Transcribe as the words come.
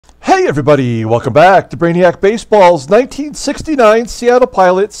Hey everybody, welcome back to Brainiac Baseball's 1969 Seattle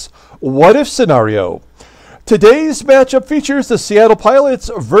Pilots What If Scenario. Today's matchup features the Seattle Pilots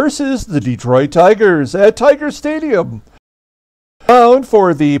versus the Detroit Tigers at Tiger Stadium. Bound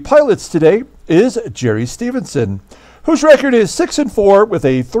for the Pilots today is Jerry Stephenson, whose record is 6-4 with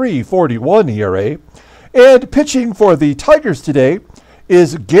a 3.41 ERA. And pitching for the Tigers today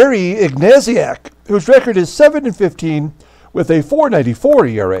is Gary Ignasiak, whose record is 7-15 with a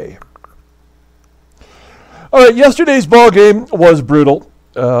 4.94 ERA. All right, yesterday's ball game was brutal.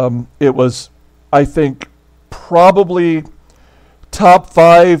 It was, I think, probably top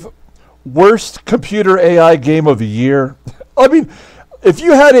 5 worst computer AI game of the year. I mean, if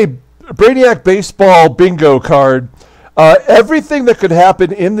you had a Brainiac Baseball bingo card, everything that could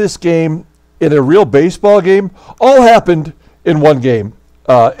happen in this game, in a real baseball game, all happened in one game,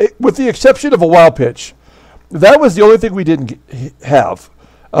 with the exception of a wild pitch. That was the only thing we didn't have.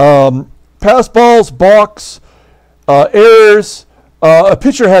 Pass balls, balks, errors. A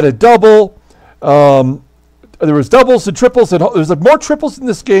pitcher had a double. There was doubles and triples, and there's like more triples in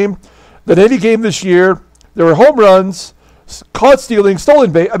this game than any game this year. There were home runs, caught stealing,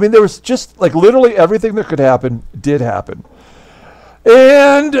 stolen base. I mean, there was just like literally everything that could happen did happen.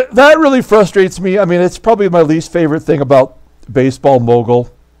 And that really frustrates me. I mean, it's probably my least favorite thing about Baseball Mogul.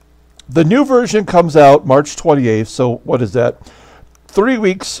 The new version comes out March 28th, so what is that? 3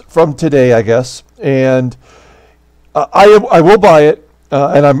 weeks from today, I guess. And I will buy it,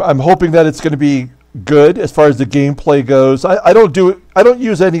 and I'm hoping that it's going to be good as far as the gameplay goes. I don't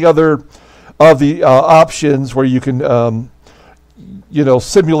use any other of the options where you can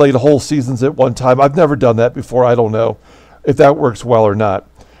simulate whole seasons at one time. I've never done that before. I don't know if that works well or not.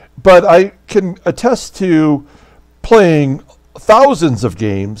 But I can attest to playing thousands of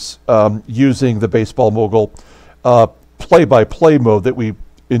games using the Baseball Mogul play-by-play mode that we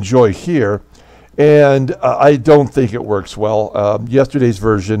enjoy here, and I don't think it works well. Yesterday's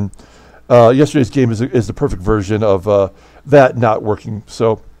game is the perfect version of that not working.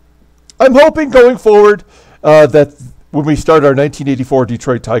 So I'm hoping going forward that when we start our 1984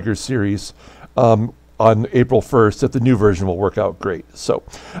 Detroit Tigers series on April 1st, that the new version will work out great. So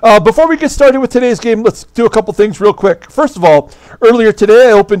before we get started with today's game, let's do a couple things real quick. First of all, earlier today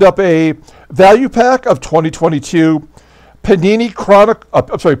I opened up a value pack of 2022 Panini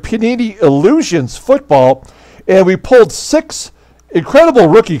Illusions football, and we pulled 6 incredible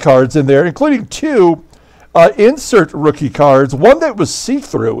rookie cards in there, including 2 insert rookie cards, one that was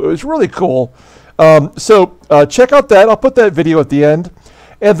see-through. It was really cool. So check out that. I'll put that video at the end.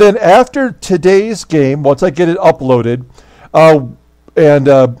 And then after today's game, once I get it uploaded and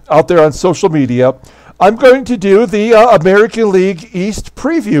out there on social media, I'm going to do the American League East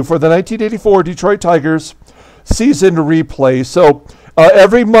preview for the 1984 Detroit Tigers season replay. So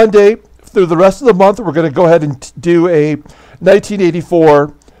every Monday through the rest of the month, we're going to go ahead and do a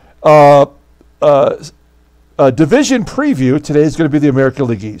 1984 division preview. Today is going to be the American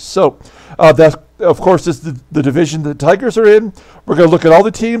League East. So that, of course, is the division the Tigers are in. We're going to look at all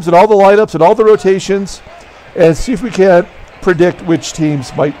the teams and all the lineups and all the rotations and see if we can predict which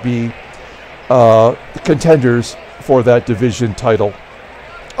teams might be contenders for that division title.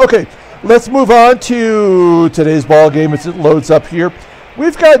 Okay, let's move on to today's ball game as it loads up here.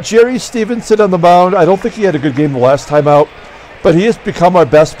 We've got Jerry Stephenson on the mound. I don't think he had a good game the last time out, but he has become our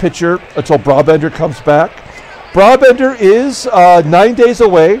best pitcher until Brabender comes back. Brabender is 9 days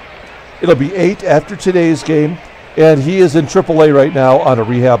away. It'll be 8 after today's game, and he is in AAA right now on a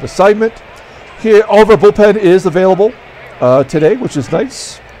rehab assignment. Here, all of our bullpen is available today, which is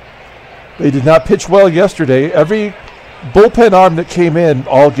nice. They did not pitch well yesterday. Every bullpen arm that came in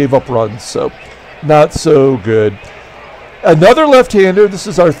all gave up runs, so not so good. Another left-hander. This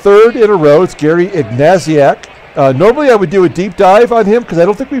is our 3rd in a row. It's Gary Ignasiak. Normally I would do a deep dive on him because I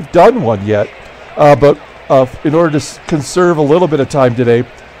don't think we've done one yet, but in order to conserve a little bit of time today,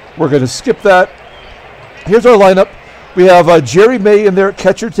 we're going to skip that. Here's our lineup. We have Jerry May in there at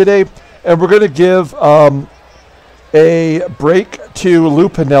catcher today, and we're going to give a break to Lou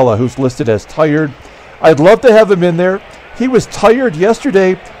Piniella, who's listed as tired. I'd love to have him in there. He was tired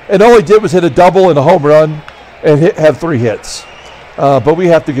yesterday, and all he did was hit a double and a home run and have 3 hits. But we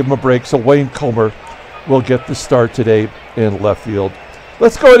have to give him a break, so Wayne Comer will get the start today in left field.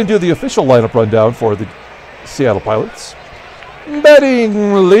 Let's go ahead and do the official lineup rundown for the Seattle Pilots. Batting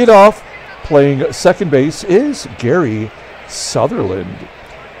leadoff, playing second base, is Gary Sutherland.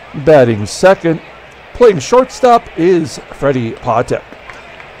 Batting second, playing shortstop, is Freddie PATEK.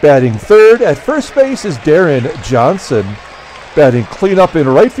 Batting third at first base is Deron Johnson. Batting cleanup in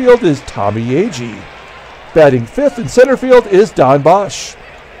right field is Tommie Agee. Batting fifth in center field is Don Bosch.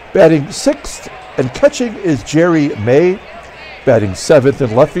 Batting 6th and catching is Jerry May. Batting 7th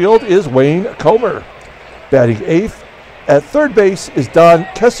in left field is Wayne Comer. Batting 8th at third base is Don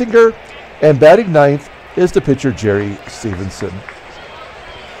Kessinger. And batting 9th is the pitcher Jerry Stephenson.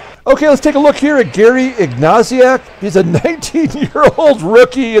 Okay, let's take a look here at Gary Ignasiak. He's a 19-year-old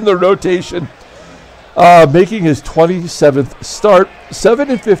rookie in the rotation, making his 27th start,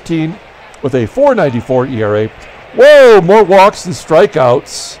 7-15 with a 4.94 ERA. Whoa, more walks than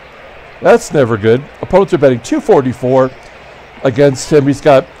strikeouts. That's never good. Opponents are betting .244 against him. He's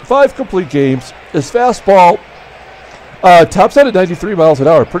got 5 complete games. His fastball tops out at 93 miles an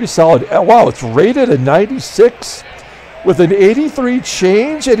hour. Pretty solid. Wow, it's rated a 96 with an 83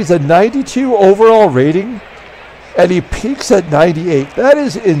 change, and he's a 92 overall rating, and he peaks at 98. That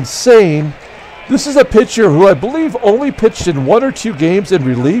is insane. This is a pitcher who I believe only pitched in 1 or 2 games in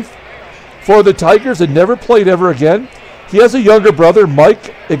relief for the Tigers and never played ever again. He has a younger brother,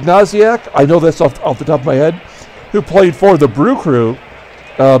 Mike Ignasiak. I know this off the top of my head, who played for the Brew Crew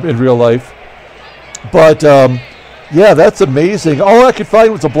in real life. But yeah, that's amazing. All I could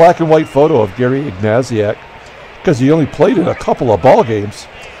find was a black and white photo of Gary Ignasiak because he only played in a couple of ball games.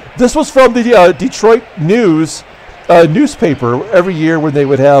 This was from the Detroit News newspaper every year when they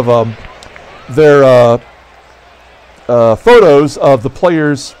would have their photos of the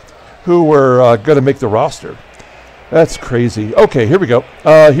players who were going to make the roster. That's crazy. Okay, here we go.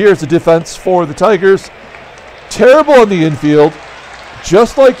 Here's the defense for the Tigers. Terrible on the infield,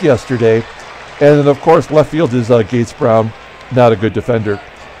 just like yesterday. And then, of course, left field is Gates Brown, not a good defender.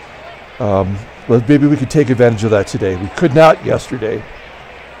 But maybe we could take advantage of that today. We could not yesterday.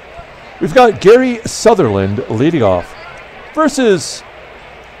 We've got Gary Sutherland leading off versus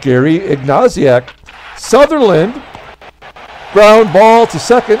Gary Ignasiak. Sutherland, ground ball to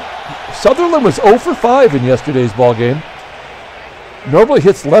second. Sutherland was 0 for 5 in yesterday's ball game. Normally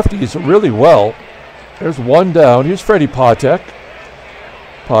hits lefties really well. There's one down. Here's Freddie PATEK.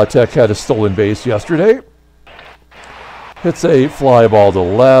 PATEK had a stolen base yesterday. Hits a fly ball to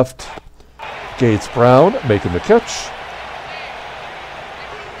left. Gates Brown making the catch.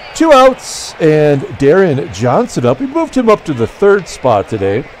 2 outs, and Deron Johnson up. We moved him up to the 3rd spot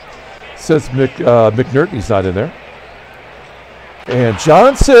today since McNertney's not in there. And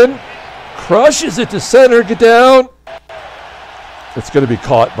Johnson crushes it to center. Get down. It's going to be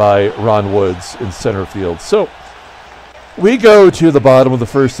caught by Ron Woods in center field. So we go to the bottom of the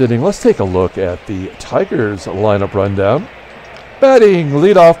 1st inning. Let's take a look at the Tigers lineup rundown. Batting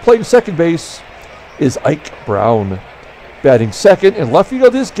leadoff, playing second base is Ike Brown. Batting second in left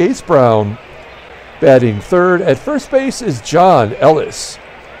field is Gates Brown. Batting third at first base is John Ellis.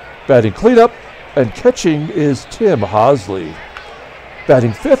 Batting cleanup and catching is Tim Hosley.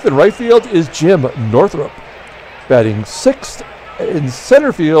 Batting 5th in right field is Jim Northrup. Batting 6th in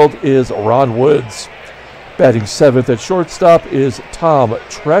center field is Ron Woods. Batting 7th at shortstop is Tom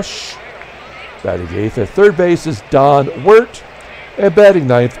TRESH. Batting 8th at third base is Don WERT. And batting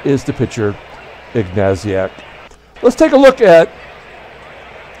 9th is the pitcher Ignasiak. Let's take a look at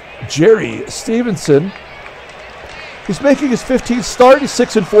Jerry Stephenson. He's making his 15th start. He's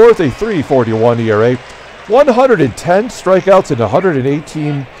 6-4 with a 3.41 ERA. 110 strikeouts in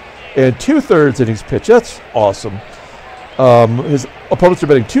 118 and 2/3 innings pitched. That's awesome. His opponents are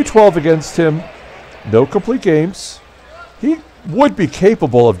betting .212 against him. No complete games. He would be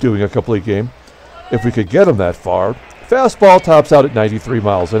capable of doing a complete game if we could get him that far. Fastball tops out at 93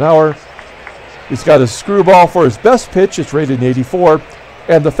 miles an hour. He's got a screwball for his best pitch. It's rated an 84.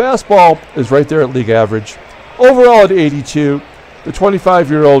 And the fastball is right there at league average. Overall at 82. The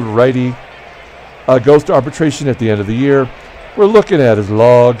 25-year-old righty goes to arbitration at the end of the year. We're looking at his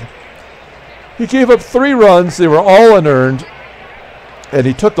log. He gave up 3 runs. They were all unearned. And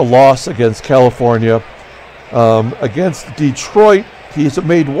he took the loss against California. Against Detroit, he's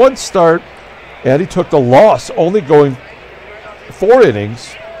made 1 start. And he took the loss, only going 4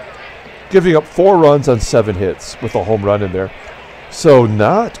 innings, giving up 4 runs on 7 hits with a home run in there. So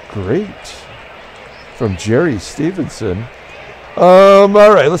not great from Jerry Stephenson. All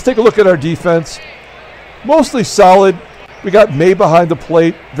right, let's take a look at our defense. Mostly solid. We got May behind the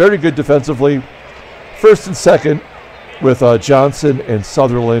plate. Very good defensively. First and second with Johnson and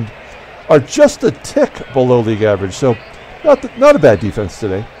Sutherland are just a tick below league average. So not a bad defense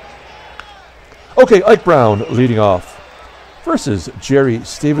today. Okay, Ike Brown leading off versus Jerry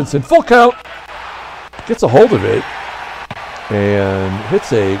Stephenson. Full count. Gets a hold of it and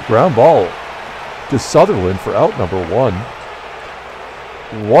hits a ground ball to Sutherland for out number 1.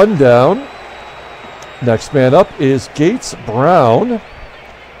 1 down. Next man up is Gates Brown.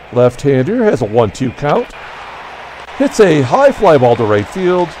 Left-hander has a 1-2 count. Hits a high fly ball to right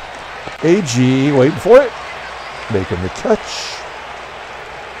field. Agee waiting for it. Making the catch.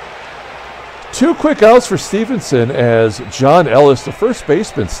 2 quick outs for Stephenson as John Ellis, the first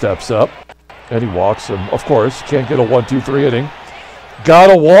baseman, steps up. And he walks him. Of course, can't get a 1-2-3 inning.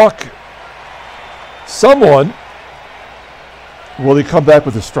 Gotta walk someone. Will he come back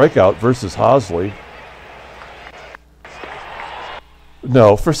with a strikeout versus HOSLEY?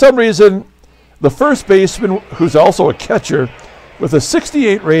 No. For some reason, the first baseman, who's also a catcher, with a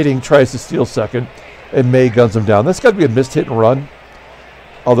 68 rating, tries to steal second, and May guns him down. That's got to be a missed hit and run.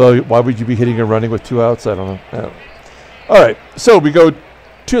 Although, why would you be hitting and running with 2 outs? I don't know. All right, so we go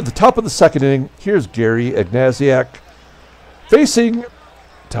to the top of the second inning. Here's Gary Ignasiak facing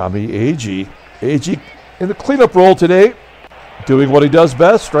Tommie Agee. Agee in the cleanup role today, doing what he does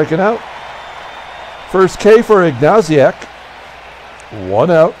best, striking out. First K for Ignasiak. 1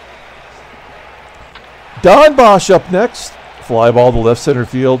 out. Don Bosch up next. Fly ball to left center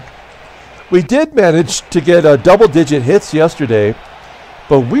field. We did manage to get double-digit hits yesterday,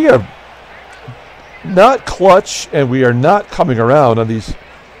 but we are not clutch and we are not coming around on these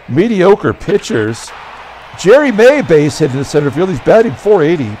mediocre pitchers. Jerry May base hit in the center field. He's batting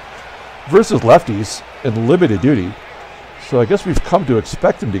 .480 versus lefties in limited duty. So I guess we've come to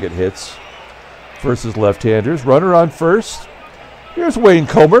expect him to get hits versus left-handers. Runner on first. Here's Wayne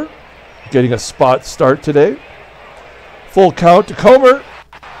Comer getting a spot start today. Full count to Comer.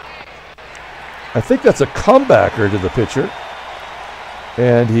 I think that's a comebacker to the pitcher.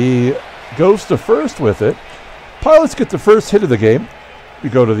 And he goes to first with it. Pilots get the first hit of the game. We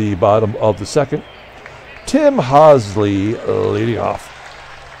go to the bottom of the second. Tim HOSLEY leading off.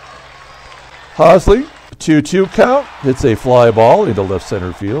 HOSLEY, 2-2 count. Hits a fly ball into left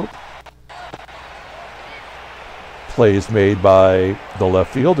center field. Plays made by the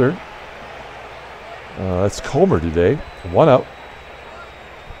left fielder. That's Comer today. 1 out.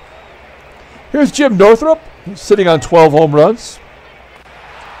 Here's Jim Northrup. He's sitting on 12 home runs.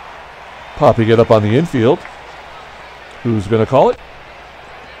 Popping it up on the infield. Who's going to call it?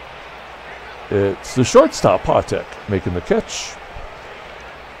 It's the shortstop, PATEK, making the catch.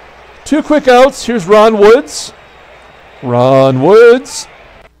 2 quick outs. Here's Ron Woods. Ron Woods.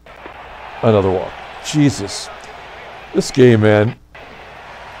 Another walk. Jesus. This game, man.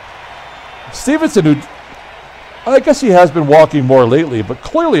 Stephenson, who I guess he has been walking more lately, but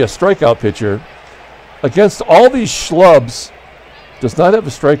clearly a strikeout pitcher against all these schlubs, does not have a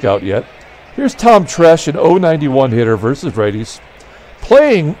strikeout yet. Here's Tom TRESH, an .091 hitter versus righties,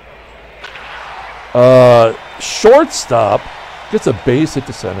 playing shortstop, gets a base hit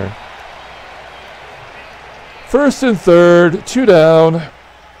to center. First and third, 2 down.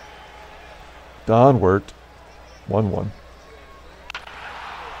 Don WERT, 1-1.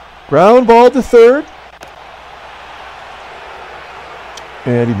 Ground ball to third.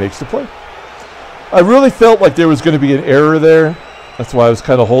 And he makes the play. I really felt like there was going to be an error there. That's why I was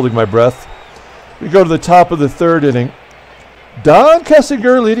kind of holding my breath. We go to the top of the third inning. Don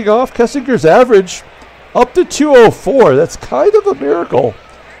Kessinger leading off. Kessinger's average up to 204. That's kind of a miracle.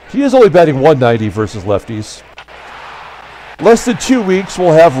 He is only batting .190 versus lefties. Less than 2 weeks,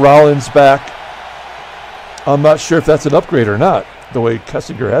 we'll have Rollins back. I'm not sure if that's an upgrade or not, the way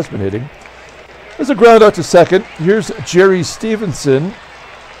Kessinger has been hitting. There's a ground out to second. Here's Jerry Stephenson.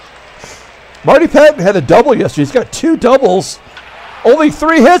 Marty Patton had a double yesterday. He's got 2 doubles. Only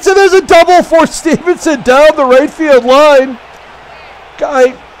 3 hits, and there's a double for Stephenson down the right field line.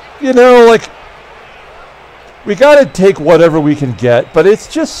 Guy, you know, like, we got to take whatever we can get, but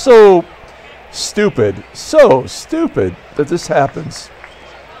it's just so stupid that this happens.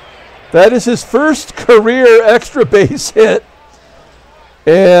 That is his first career extra base hit,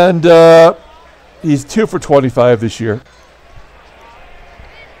 and he's 2 for 25 this year.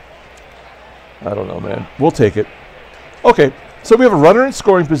 I don't know, man. We'll take it. Okay, so we have a runner in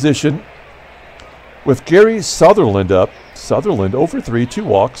scoring position with Gary Sutherland up. Sutherland over 3, 2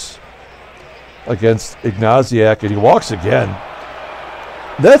 walks against Ignasiak, and he walks again.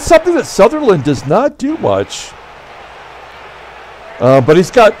 That's something that Sutherland does not do much. But he's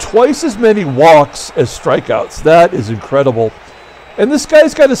got twice as many walks as strikeouts. That is incredible. And this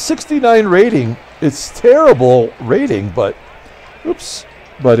guy's got a 69 rating. It's terrible rating, but oops.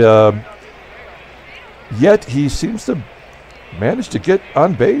 But yet he seems to manage to get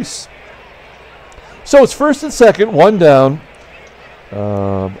on base. So it's first and second, 1 down.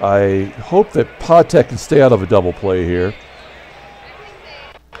 I hope that PATEK can stay out of a double play here.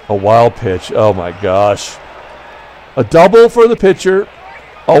 A wild pitch. Oh my gosh. A double for the pitcher,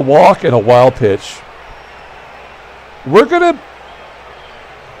 a walk, and a wild pitch. We're going to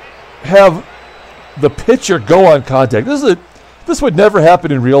have the pitcher go on contact. This would never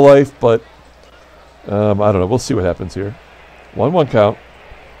happen in real life, but I don't know. We'll see what happens here. 1-1 count.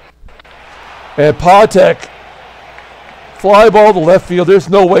 And PATEK, fly ball to left field. There's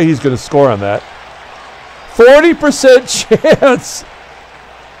no way he's going to score on that. 40% chance.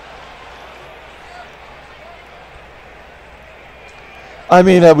 I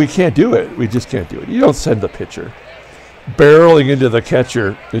mean, we can't do it. We just can't do it. You don't send the pitcher barreling into the catcher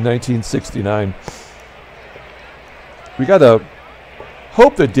in 1969. We got to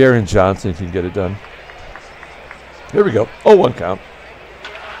hope that Deron Johnson can get it done. Here we go. 0-1 count.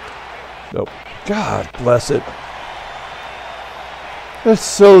 Nope. God bless it. That's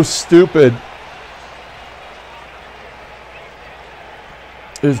so stupid.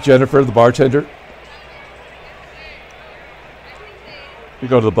 Is Jennifer the bartender? We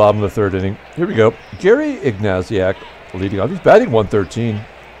go to the bottom of the third inning. Here we go. Gary Ignasiak leading off. He's batting 113.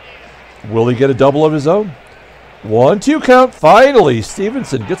 Will he get a double of his own? 1-2 count. Finally,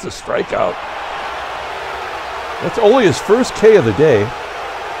 Stephenson gets a strikeout. That's only his first K of the day.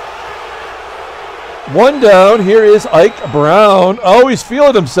 One down. Here is Ike Brown. Oh, he's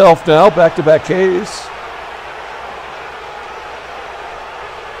feeling himself now. Back-to-back Ks.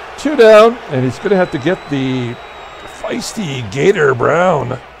 2 down, and he's going to have to get the feisty Gator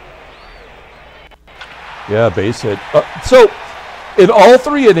Brown. Yeah, base hit. So, in all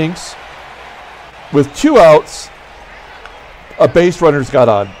 3 innings, with 2 outs, a base runner's got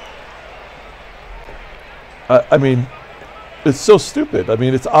on. I mean, it's so stupid. I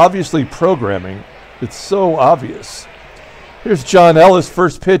mean, it's obviously programming. It's so obvious. Here's John Ellis,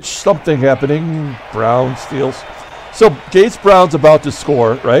 first pitch, something happening. Brown steals. So Gates Brown's about to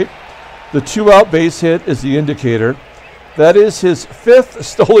score, right? The 2-out base hit is the indicator. That is his 5th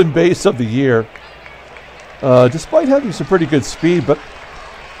stolen base of the year. Despite having some pretty good speed, but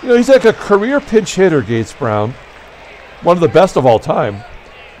you know, he's like a career pinch hitter, Gates Brown. One of the best of all time.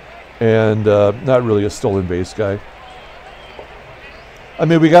 And not really a stolen base guy. I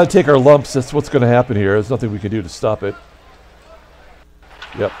mean, we got to take our lumps. That's what's going to happen here. There's nothing we can do to stop it.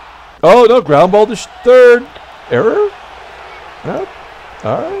 Yep. Oh, no, ground ball to third. Error? Yep.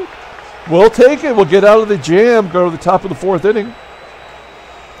 All right. We'll take it. We'll get out of the jam. Go to the top of the 4th inning.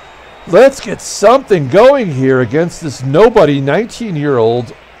 Let's get something going here against this nobody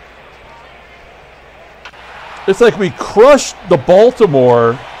 19-year-old. It's like we crushed the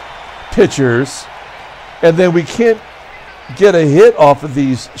Baltimore pitchers, and then we can't get a hit off of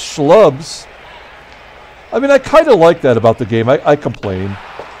these schlubs. I mean, I kind of like that about the game. I complain.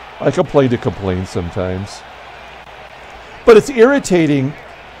 I complain to complain sometimes. But it's irritating.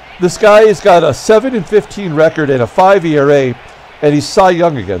 This guy has got a 7-15 record and a 5 ERA, and he's Cy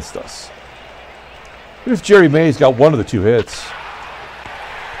Young against us. Here's Jerry May. He's got 1 of the 2 hits.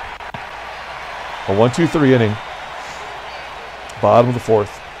 A 1-2-3 inning. Bottom of the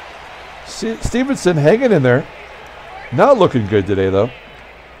 4th. Stephenson hanging in there. Not looking good today, though.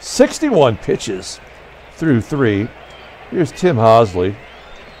 61 pitches through 3. Here's Tim Hosley.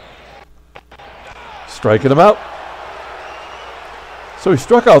 Striking him out. So he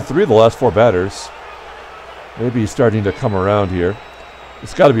struck out 3 of the last 4 batters. Maybe he's starting to come around here.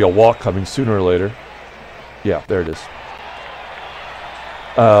 It's got to be a walk coming sooner or later. Yeah, there it is.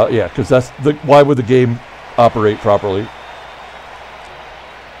 Yeah, because that's why would the game operate properly?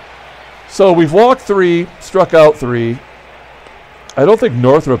 So we've walked 3, struck out 3. I don't think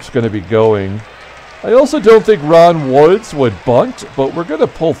Northrup's going to be going. I also don't think Ron Woods would bunt, but we're going to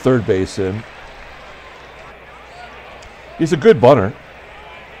pull third base in. He's a good bunter.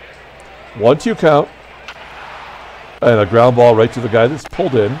 1-2 count. And a ground ball right to the guy that's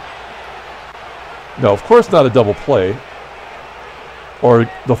pulled in. No, of course not a double play. Or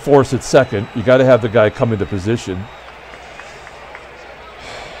the force at second. You got to have the guy come into position.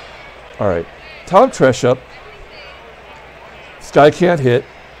 All right. Tom TRESH up. This guy can't hit,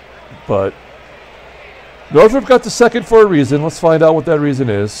 but Northrup got the second for a reason. Let's find out what that reason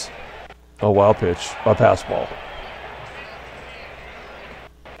is. A wild pitch. A pass ball.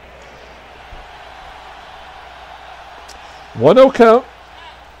 One 0 count.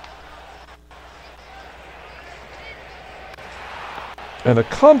 And a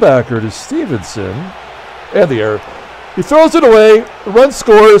comebacker to Stephenson. And the error. He throws it away. The run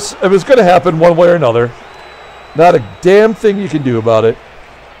scores. It was going to happen one way or another. Not a damn thing you can do about it.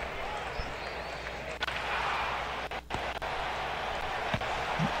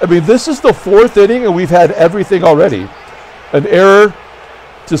 I mean, this is the 4th inning, and we've had everything already. An error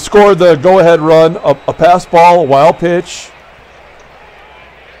to score the go-ahead run, a pass ball, a wild pitch,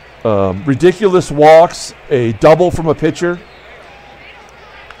 ridiculous walks, a double from a pitcher.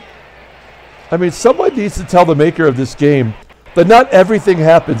 I mean, someone needs to tell the maker of this game that not everything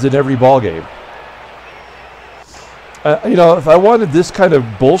happens in every ball game. You know, if I wanted this kind of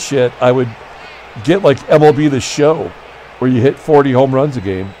bullshit, I would get like MLB The Show, where you hit 40 home runs a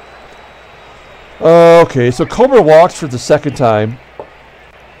game. Okay, so Comer walks for the second time.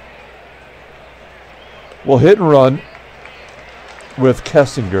 We'll hit and run with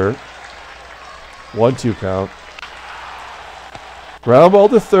Kessinger. 1-2 count. Ground ball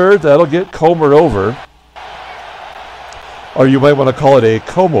to third. That'll get Comer over. Or you might want to call it a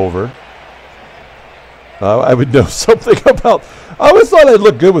comb over. I would know something about... I always thought I'd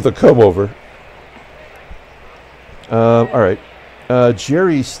look good with a comb over. All right.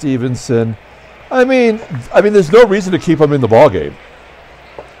 Jerry Stephenson. I mean, there's no reason to keep him in the ballgame.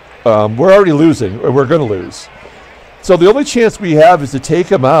 We're already losing, or we're going to lose. So the only chance we have is to take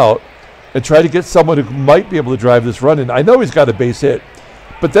him out and try to get someone who might be able to drive this run in. I know he's got a base hit,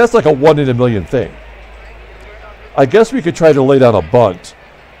 but that's like a 1 in a million thing. I guess we could try to lay down a bunt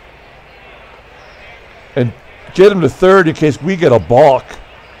and get him to third in case we get a balk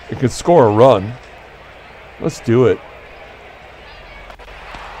and can score a run. Let's do it.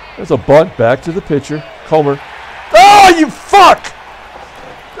 There's a bunt back to the pitcher. Comer. Oh, you fuck!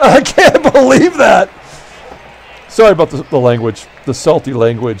 I can't believe that. Sorry about the language, the salty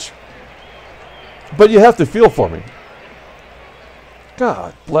language. But you have to feel for me.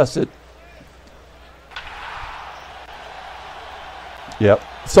 God bless it. Yep.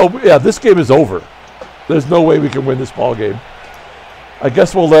 So, yeah, this game is over. There's no way we can win this ball game. I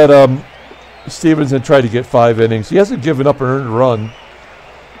guess we'll let Stephenson try to get 5 innings. He hasn't given up an earned run.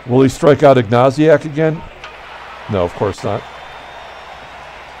 Will he strike out Ignasiak again? No, of course not.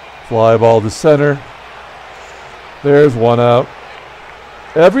 Fly ball to center. There's 1 out.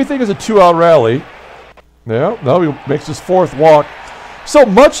 Everything is a 2-out rally. Yeah, no, he makes his 4th walk. So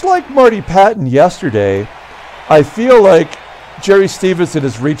much like Marty Patton yesterday, I feel like Jerry Stephenson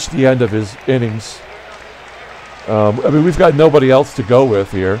has reached the end of his innings. I mean, we've got nobody else to go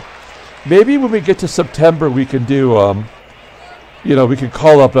with here. Maybe when we get to September, we can do, you know, we can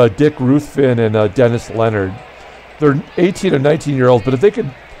call up Dick Ruthven and Dennis Leonard. They're 18 or 19-year-olds, but if they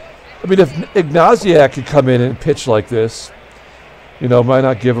could, I mean, if Ignasiak could come in and pitch like this, you know, might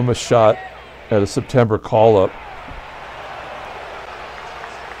not give him a shot at a September call-up.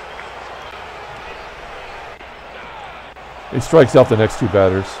 He strikes out the next 2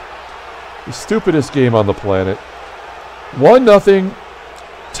 batters. The stupidest game on the planet. 1-0.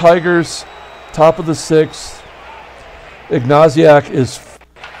 Tigers, top of the 6th. Ignasiak is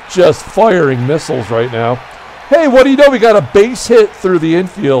just firing missiles right now. Hey, what do you know? We got a base hit through the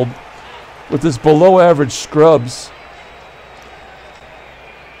infield with this below-average Scrubs.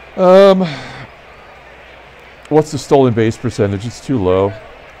 What's the stolen base percentage? It's too low.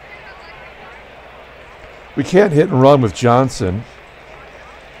 We can't hit and run with Johnson.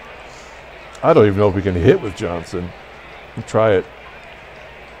 I don't even know if we can hit with Johnson. We'll try it.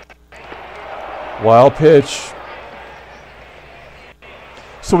 Wild pitch.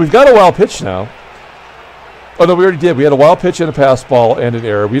 So we've got a wild pitch now. Oh, no, we already did. We had a wild pitch and a pass ball and an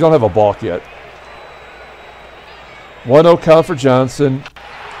error. We don't have a balk yet. 1-0 count for Johnson.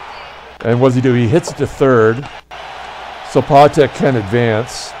 And what does he do? He hits it to third. So PATEK can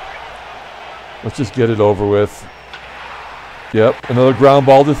advance. Let's just get it over with. Yep, another ground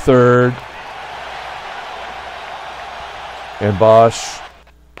ball to third. And BOSCH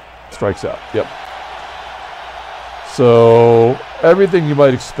strikes out. Yep. So everything you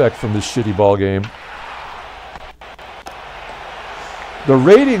might expect from this shitty ball game. The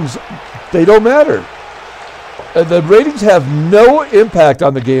ratings, they don't matter. The ratings have no impact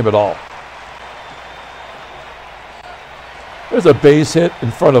on the game at all. There's a base hit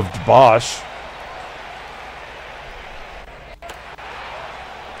in front of BOSCH.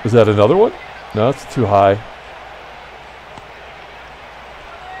 Is that another one? No, it's too high.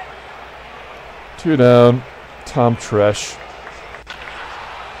 2 down. TRESH.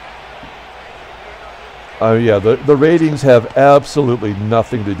 Yeah, the ratings have absolutely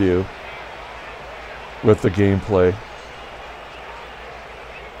nothing to do with the gameplay.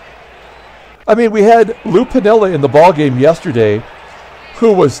 I mean, we had Lou Piniella in the ballgame yesterday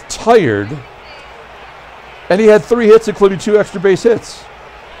who was tired, and he had 3 hits, including 2 extra base hits.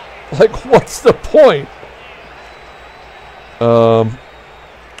 Like, what's the point?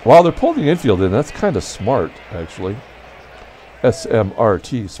 Wow, they're pulling the infield in. That's kind of smart, actually.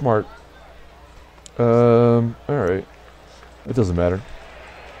 SMRT, smart. All right. It doesn't matter.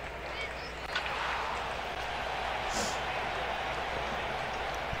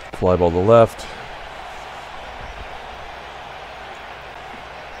 Fly ball to left.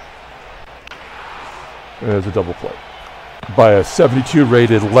 There's a double play by a 72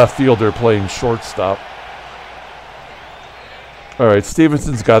 rated left fielder playing shortstop. All right,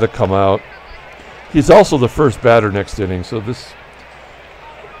 Stephenson's got to come out. He's also the first batter next inning, so this,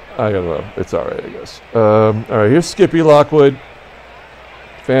 I don't know. It's all right, I guess. All right, here's Skippy Lockwood,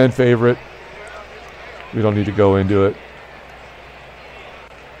 fan favorite. We don't need to go into it.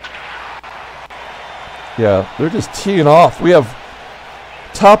 Yeah, they're just teeing off. We have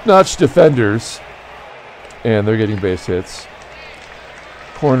top-notch defenders, and they're getting base hits.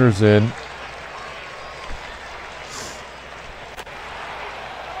 Corners in.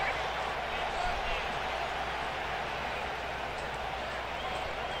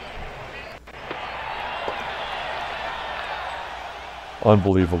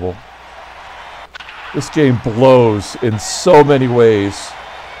 Unbelievable. This game blows in so many ways.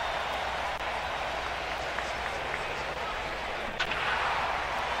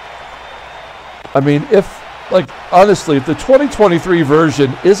 I mean, honestly, if the 2023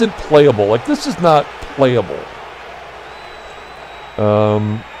 version isn't playable, like this is not playable.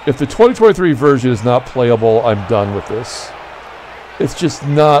 If the 2023 version is not playable, I'm done with this. It's just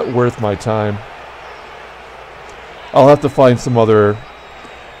not worth my time. I'll have to find some other,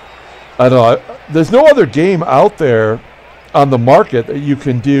 I don't know, there's no other game out there on the market that you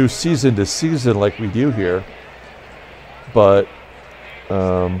can do season to season like we do here. But,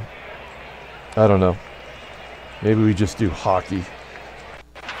 I don't know. Maybe we just do hockey.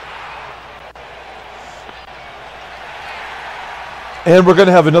 And we're going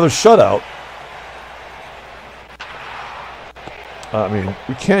to have another shutout. I mean,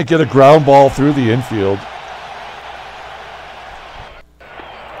 we can't get a ground ball through the infield.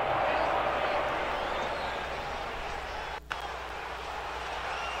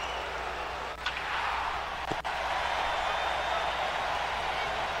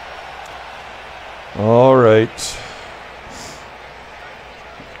 All right.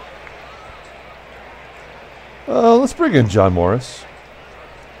 Let's bring in John Morris.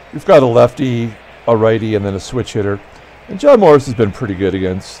 We've got a lefty, a righty, and then a switch hitter. And John Morris has been pretty good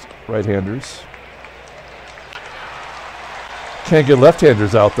against right-handers. Can't get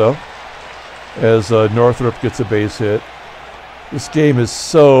left-handers out, though, as Northrup gets a base hit. This game is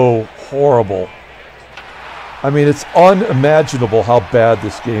so horrible. I mean, it's unimaginable how bad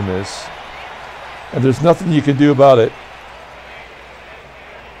this game is. And there's nothing you can do about it.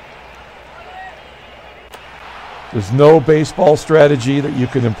 There's no baseball strategy that you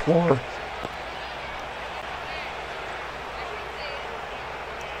can employ.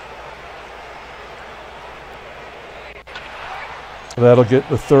 That'll get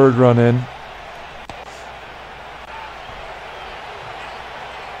the third run in.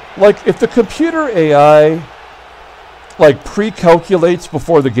 Like, if the computer AI pre-calculates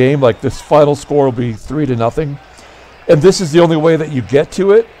before the game, like this final score will be 3-0, and this is the only way that you get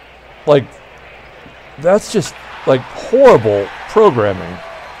to it, like, that's just horrible programming.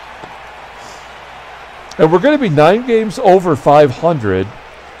 And we're going to be 9 games over 500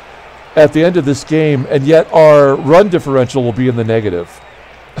 at the end of this game, and yet our run differential will be in the negative.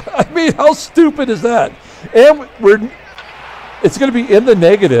 I mean, how stupid is that? And it's going to be in the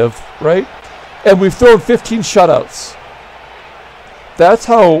negative, right? And we've thrown 15 shutouts. That's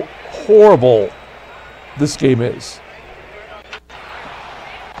how horrible this game is.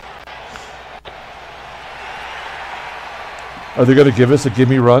 Are they going to give us a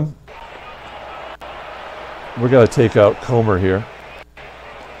gimme run? We're going to take out Comer here.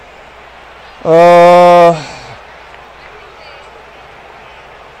 I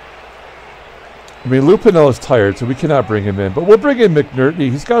mean, Lupinell is tired, so we cannot bring him in. But we'll bring in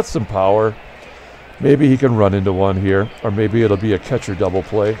McNerney. He's got some power. Maybe he can run into one here. Or maybe it'll be a catcher double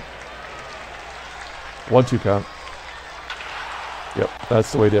play. 1-2 count. Yep,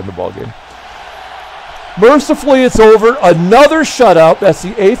 that's the way to end the ball game. Mercifully, it's over. Another shutout. That's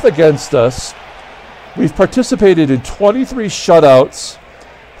the 8th against us. We've participated in 23 shutouts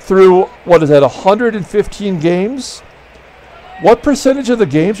through, 115 games? What percentage of the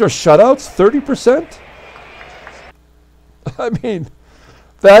games are shutouts? 30%? I mean,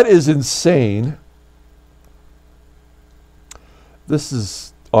 that is insane. This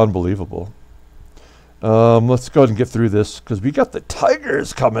is unbelievable. Let's go ahead and get through this because we got the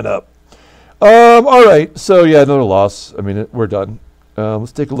Tigers coming up. All right, so yeah, another loss. I mean, we're done.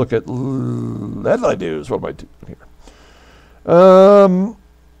 Let's take a look at headline news. What am I doing here?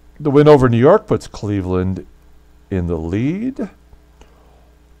 The win over New York puts Cleveland in the lead.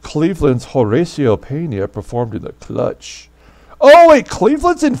 Cleveland's Horacio Pena performed in the clutch. Oh, wait,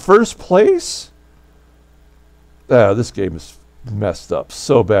 Cleveland's in first place? This game is messed up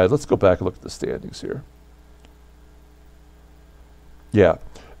so bad. Let's go back and look at the standings here. Yeah.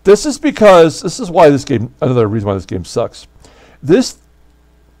 This is why this game, another reason why this game sucks. Let's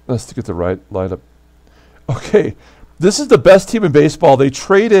get the right lineup. Okay. This is the best team in baseball. They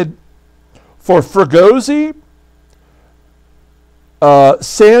traded for Fregosi,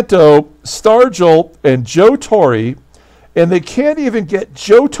 Santo, Stargell, and Joe Torre, and they can't even get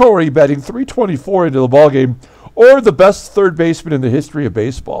Joe Torre batting .324 into the ballgame, or the best third baseman in the history of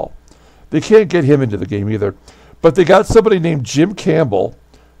baseball. They can't get him into the game either. But they got somebody named Jim Campbell,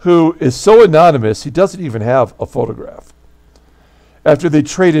 who is so anonymous, he doesn't even have a photograph, after they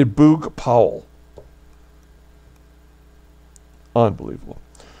traded Boog Powell. Unbelievable.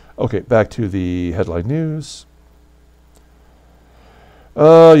 Okay, back to the headline news.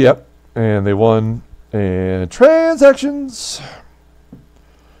 Yep, and they won. And transactions.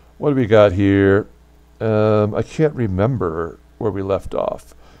 What do we got here? I can't remember where we left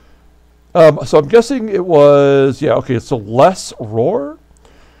off. So I'm guessing it was, yeah, okay, so Les Rohr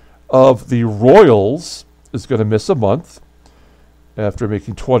of the Royals is going to miss a month after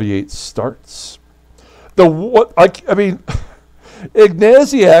making 28 starts.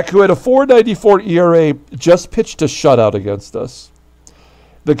 Ignasiak, who had a .494 ERA, just pitched a shutout against us.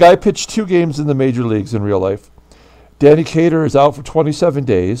 The guy pitched 2 games in the major leagues in real life. Danny Cater is out for 27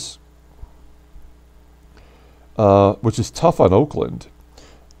 days, which is tough on Oakland.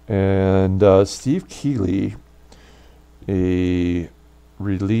 And Steve Keeley, a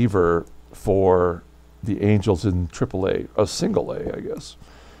reliever for the Angels in AAA, a single A, I guess,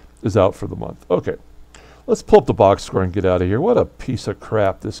 is out for the month. Okay, let's pull up the box score and get out of here. What a piece of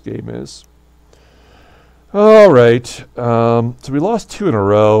crap this game is. All right, so we lost 2 in a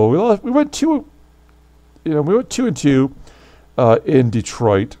row. We went 2 and 2 in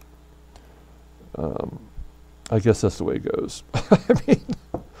Detroit. I guess that's the way it goes. I mean,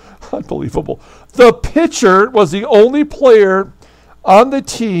 unbelievable. The pitcher was the only player on the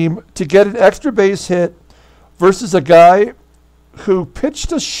team to get an extra base hit versus a guy who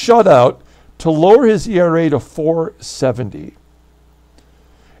pitched a shutout to lower his ERA to .470.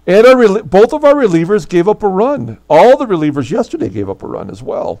 And both of our relievers gave up a run. All the relievers yesterday gave up a run as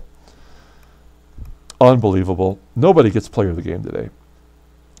well. Unbelievable. Nobody gets player of the game today.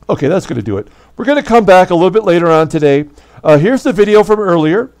 Okay, that's going to do it. We're going to come back a little bit later on today. Here's the video from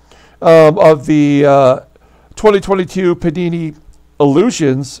earlier of the 2022 Panini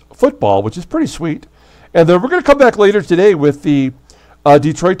Illusions football, which is pretty sweet. And then we're going to come back later today with the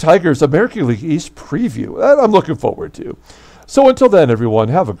Detroit Tigers American League East preview. That I'm looking forward to. So until then, everyone,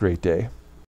 have a great day.